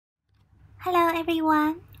Hello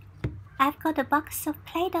everyone, I've got a box of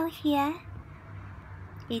Play-Doh here.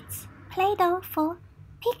 It's Play-Doh for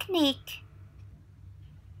picnic.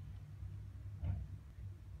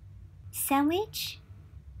 Sandwich,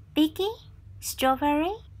 biggie,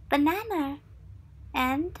 strawberry, banana,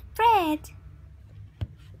 and bread.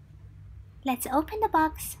 Let's open the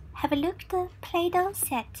box, have a look at the Play-Doh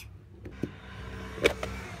set.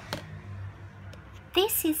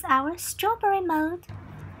 This is our strawberry mold.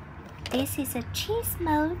 This is a cheese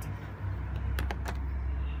mold.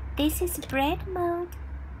 This is bread mold.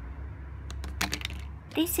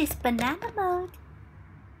 This is banana mold.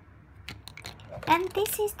 And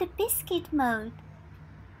this is the biscuit mold.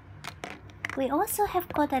 We also have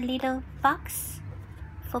got a little box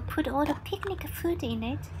for put all the picnic food in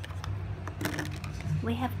it.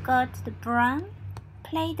 We have got the brown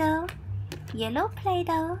Play-Doh, yellow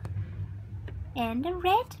Play-Doh, and the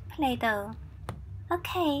red Play-Doh.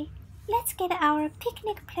 Okay, let's get our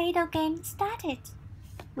picnic Play-Doh game started.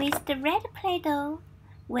 With the red Play-Doh,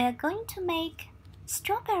 we're going to make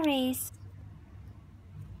strawberries.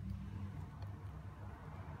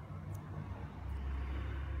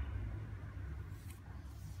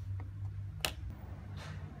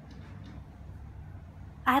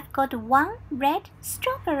 I've got one red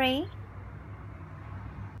strawberry.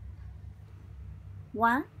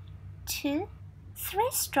 1, 2, 3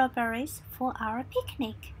 strawberries for our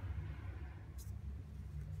picnic.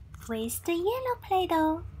 With the yellow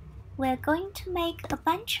Play-Doh, we're going to make a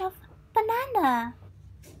bunch of banana.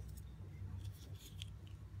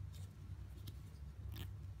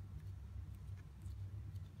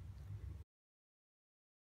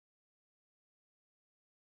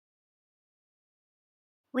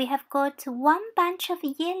 We have got one bunch of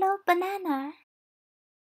yellow banana.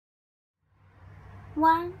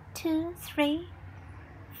 1, 2, 3,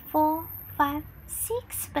 4, 5,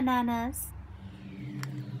 6 bananas.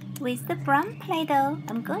 With the brown Play-Doh,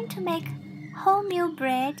 I'm going to make wholemeal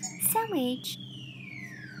bread sandwich.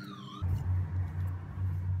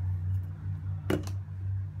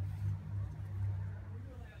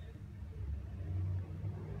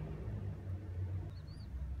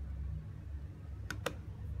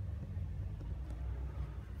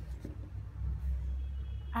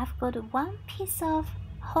 I've got one piece of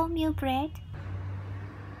wholemeal bread.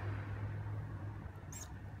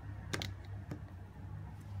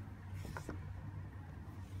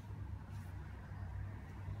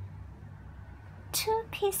 Two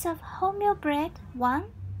pieces of wholemeal bread, 1,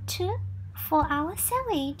 2, for our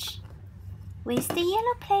sandwich. With the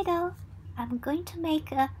yellow Play-Doh, I'm going to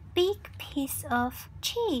make a big piece of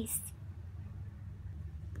cheese.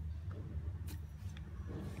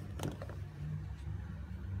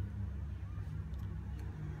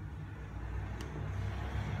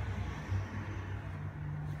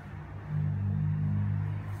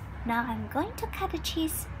 Now I'm going to cut the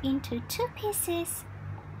cheese into 2 pieces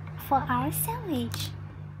for our sandwich.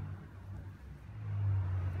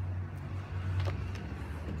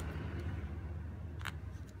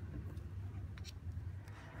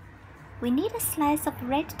 We need a slice of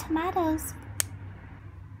red tomatoes.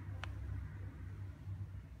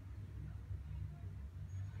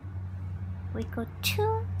 We got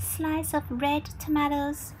 2 slices of red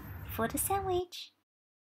tomatoes for the sandwich.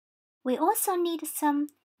 We also need some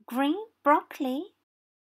green broccoli.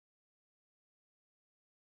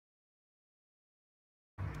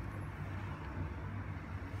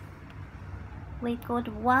 We got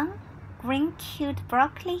 1 green cute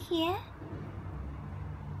broccoli here.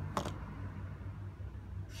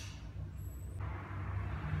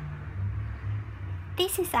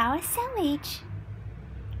 This is our sandwich.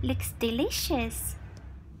 Looks delicious.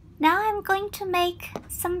 Now I'm going to make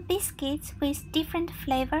some biscuits with different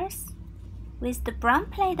flavors. With the brown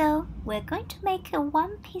Play-Doh, we're going to make a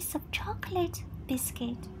 1 piece of chocolate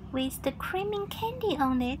biscuit with the creaming candy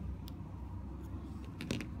on it.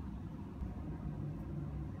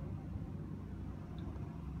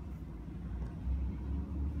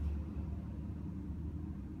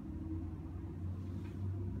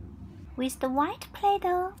 With the white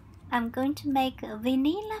Play-Doh, I'm going to make a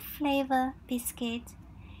vanilla flavor biscuit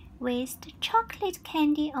with the chocolate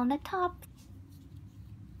candy on the top.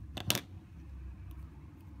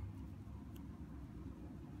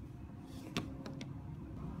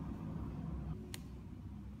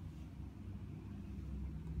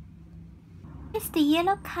 With the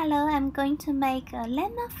yellow color, I'm going to make a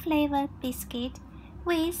lemon flavor biscuit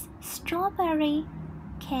with strawberry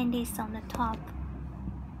candies on the top.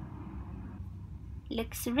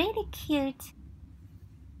 Looks really cute.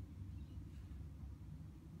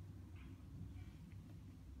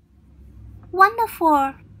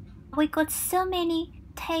 Wonderful! We got so many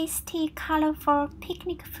tasty, colorful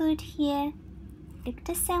picnic food here. Look,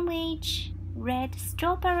 the sandwich, red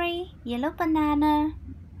strawberry, yellow banana,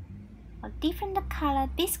 of different color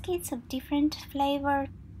biscuits of different flavor.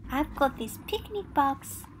 I've got this picnic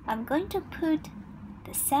box. I'm going to put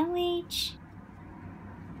the sandwich,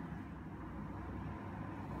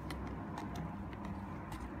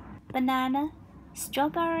 banana,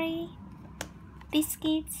 strawberry,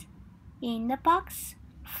 biscuits in the box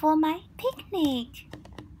for my picnic.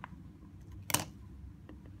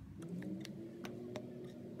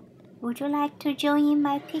 Would you like to join in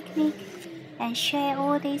my picnic and share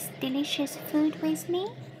all this delicious food with me?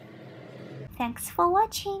 Thanks for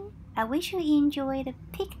watching. I wish you enjoyed the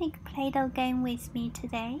picnic Play-Doh game with me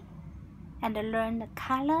today and learn the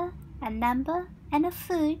color and number and the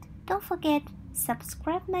food. Don't forget,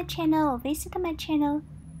 subscribe my channel or visit my channel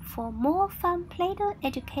for more fun Play-Doh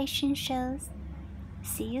education shows.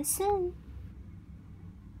 See you soon.